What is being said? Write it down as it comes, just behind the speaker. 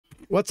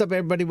What's up,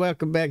 everybody?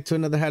 Welcome back to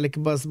another highly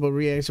combustible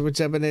reaction. We're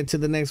jumping into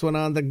the next one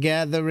on the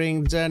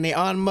gathering journey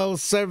on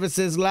most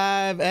services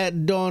live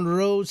at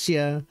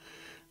Doornroosje.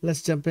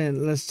 Let's jump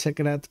in. Let's check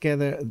it out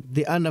together.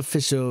 The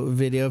unofficial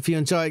video. If you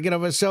enjoy it, get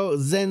over, show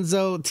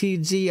Zenzo,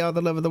 TG, all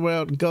the love of the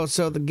world. Go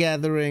show the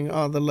gathering,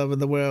 all the love of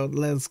the world.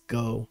 Let's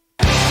go.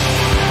 Jesus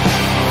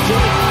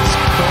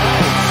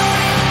Christ.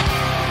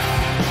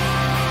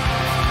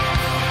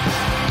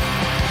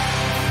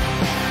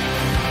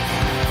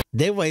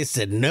 They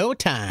wasted no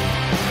time.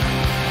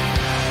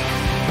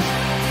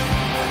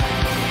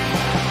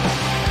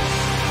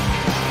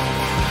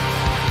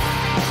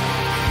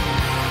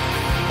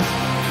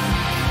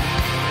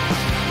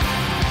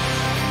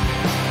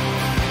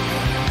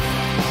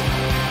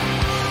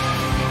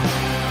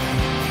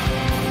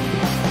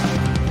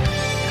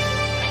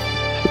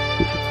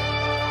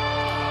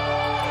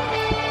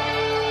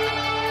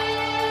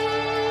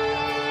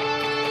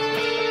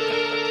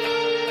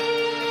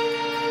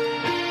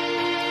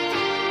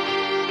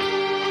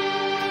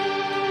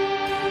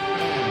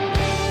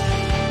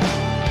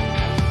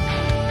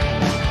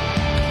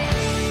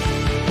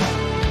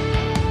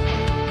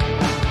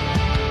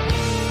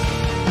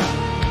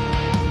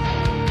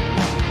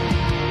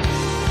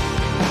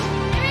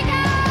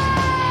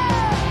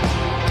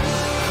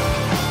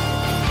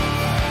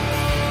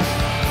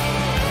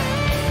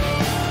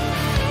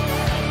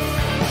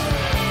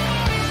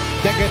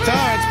 That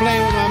guitar is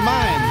playing with my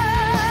mind.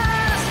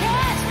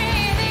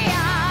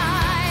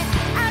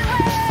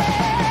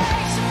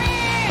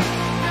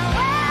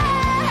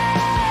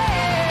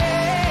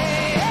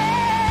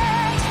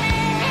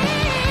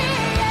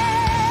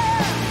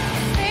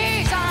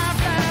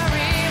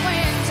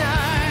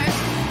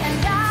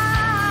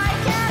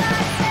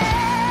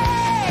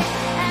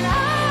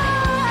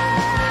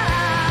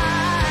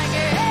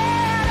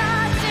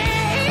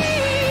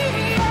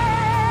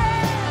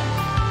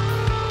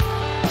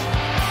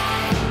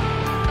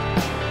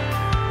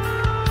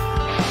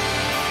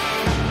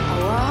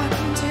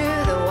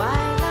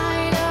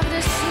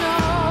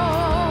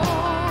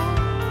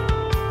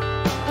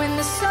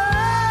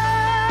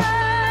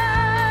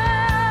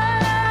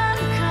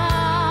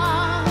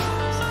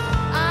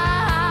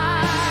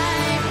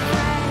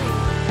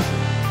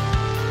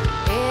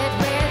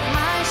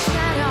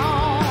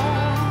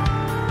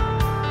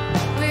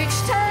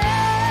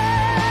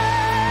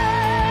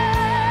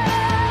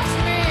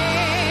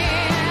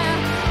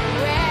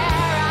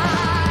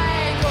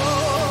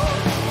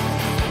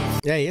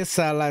 Yeah, it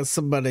sounds like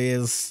somebody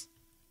is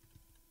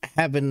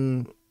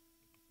having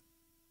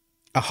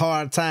a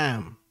hard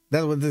time.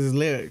 That's what these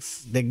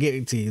lyrics, they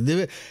get to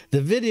you.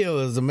 The video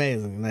is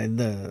amazing. Like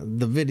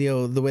the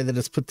video, the way that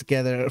it's put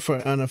together for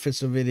an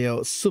unofficial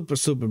video, super,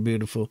 super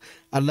beautiful.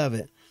 I love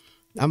it.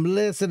 I'm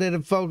listening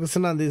and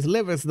focusing on these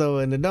lyrics though,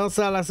 and it don't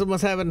sound like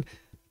someone's having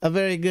a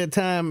very good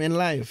time in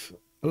life.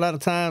 A lot of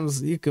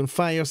times you can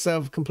find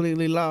yourself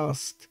completely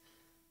lost.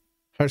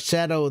 Her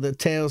shadow that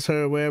tails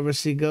her wherever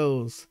she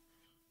goes.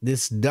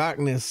 This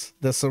darkness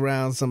that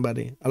surrounds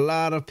somebody. A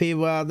lot of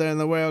people out there in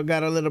the world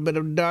got a little bit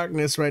of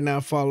darkness right now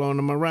following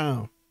them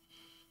around.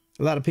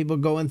 A lot of people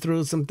going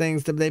through some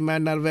things that they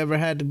might not have ever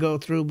had to go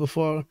through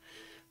before.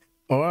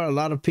 Or a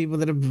lot of people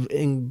that have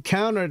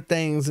encountered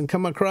things and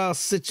come across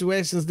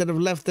situations that have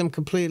left them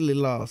completely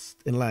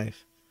lost in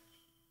life.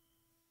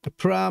 I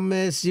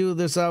promise you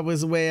there's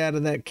always a way out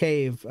of that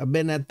cave. I've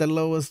been at the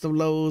lowest of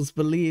lows,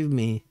 believe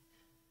me.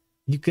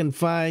 You can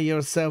find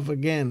yourself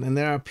again, and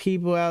there are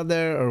people out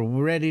there who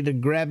are ready to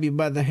grab you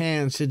by the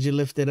hand should you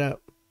lift it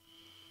up.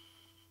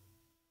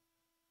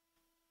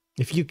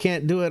 If you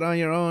can't do it on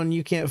your own,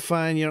 you can't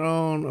find your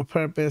own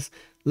purpose,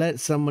 let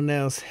someone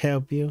else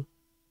help you.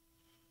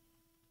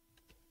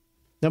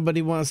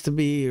 Nobody wants to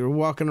be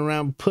walking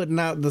around putting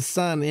out the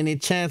sun. Any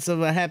chance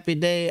of a happy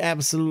day,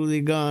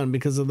 absolutely gone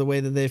because of the way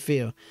that they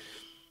feel.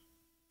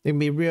 It can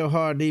be real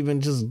hard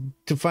even just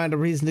to find a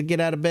reason to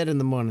get out of bed in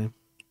the morning.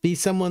 Be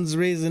someone's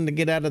reason to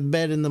get out of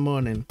bed in the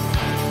morning.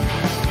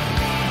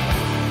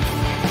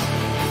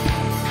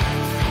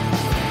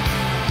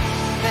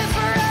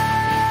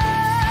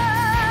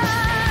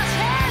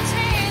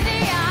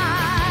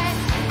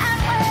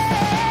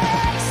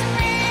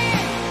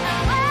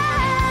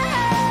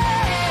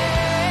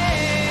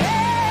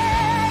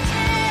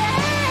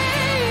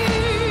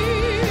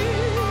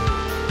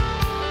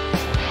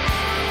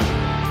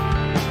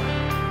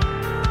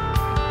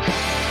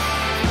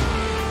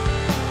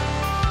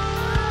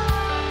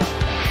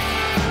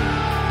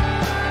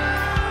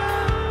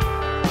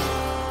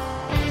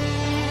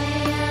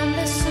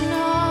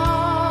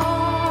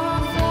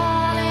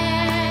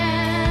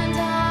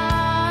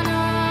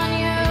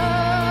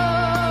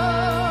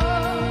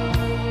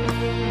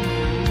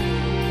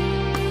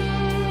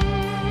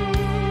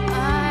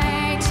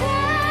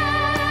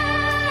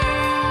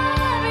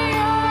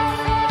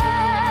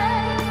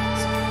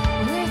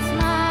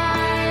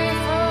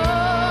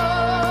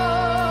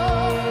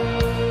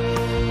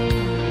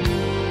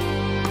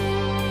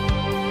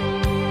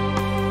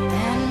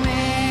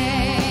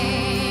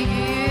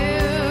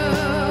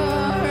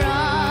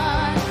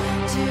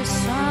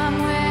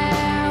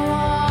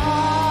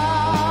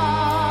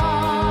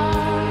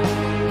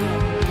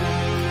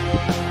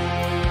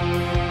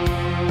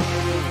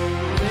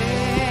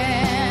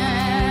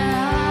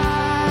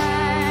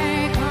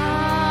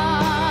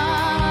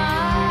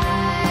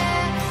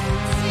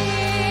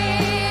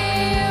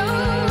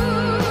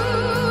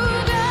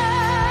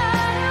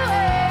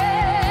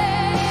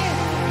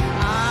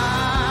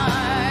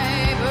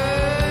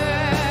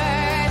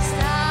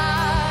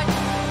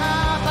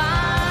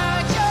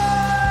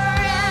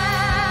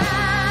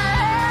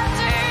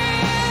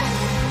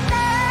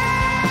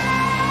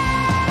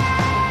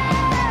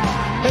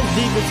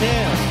 as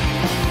hell.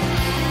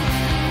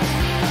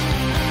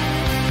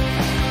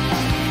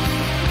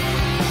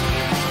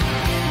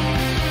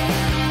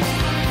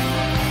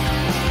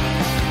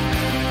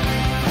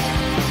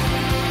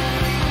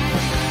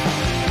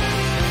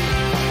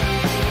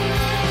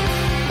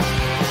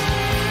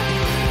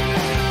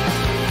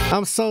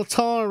 I'm so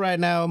torn right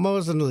now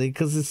emotionally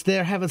because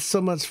they're having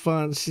so much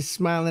fun. She's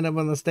smiling up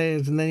on the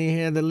stage, and then you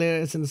hear the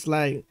lyrics, and it's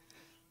like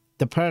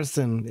the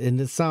person in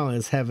the song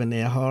is having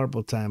a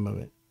horrible time of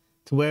it,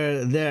 to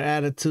where their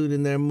attitude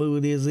and their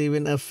mood is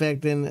even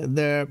affecting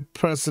their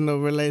personal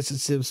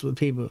relationships with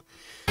people.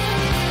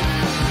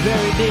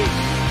 Very deep.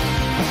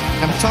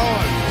 I'm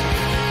torn.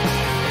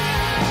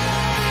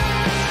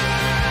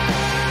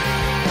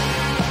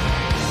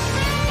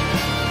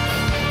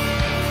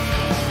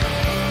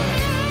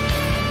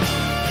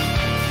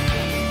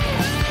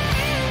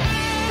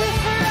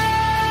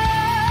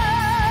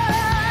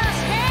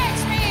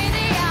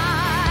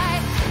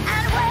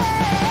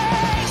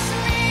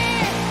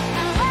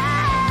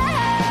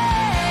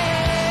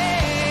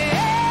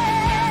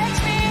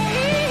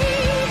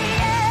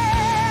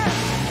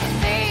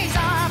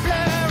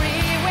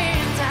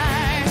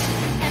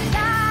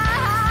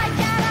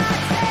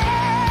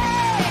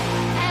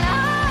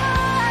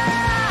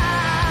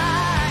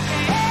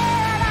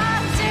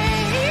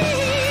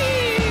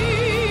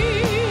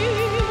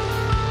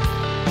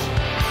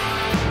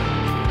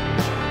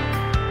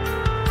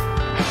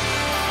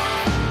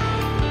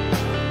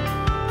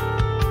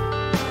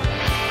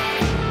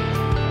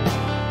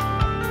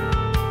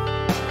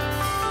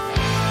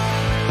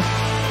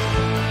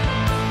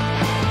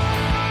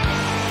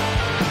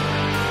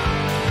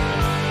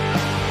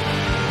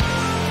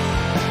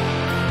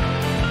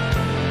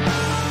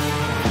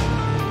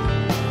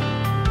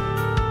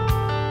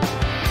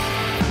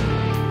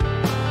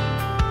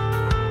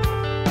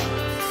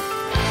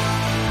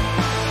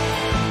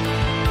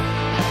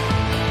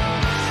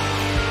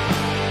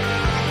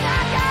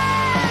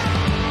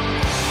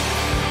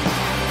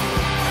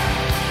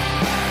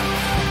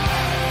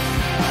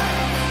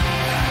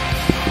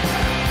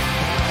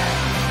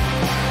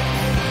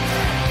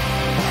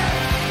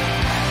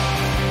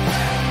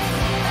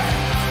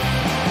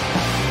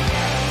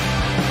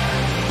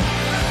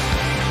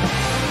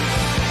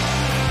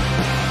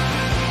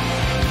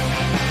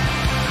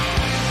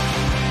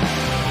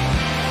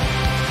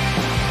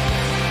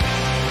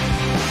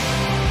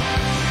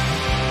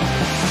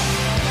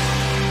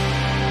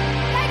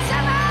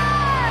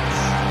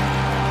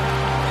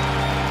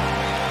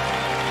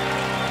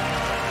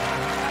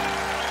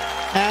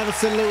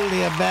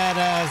 Absolutely a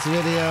badass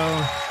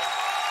video.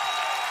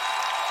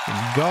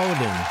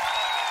 Golden.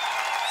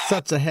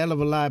 Such a hell of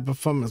a live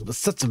performance, but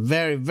such a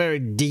very, very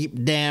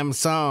deep damn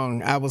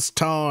song. I was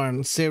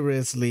torn,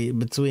 seriously,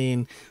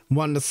 between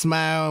wanting to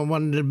smile and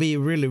wanting to be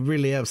really,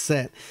 really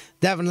upset.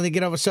 Definitely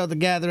get over, show the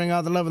gathering,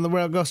 all the love in the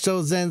world. Go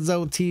show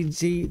Zenzo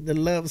TG the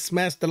love.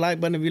 Smash the like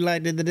button if you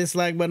liked it, the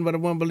dislike button, but I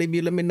won't believe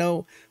you. Let me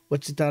know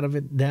what you thought of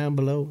it down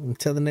below.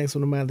 Until the next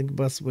one, I'm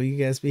Combustible. You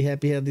guys be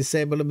happy, healthy,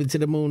 safe, but let me to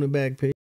the moon and back, peace.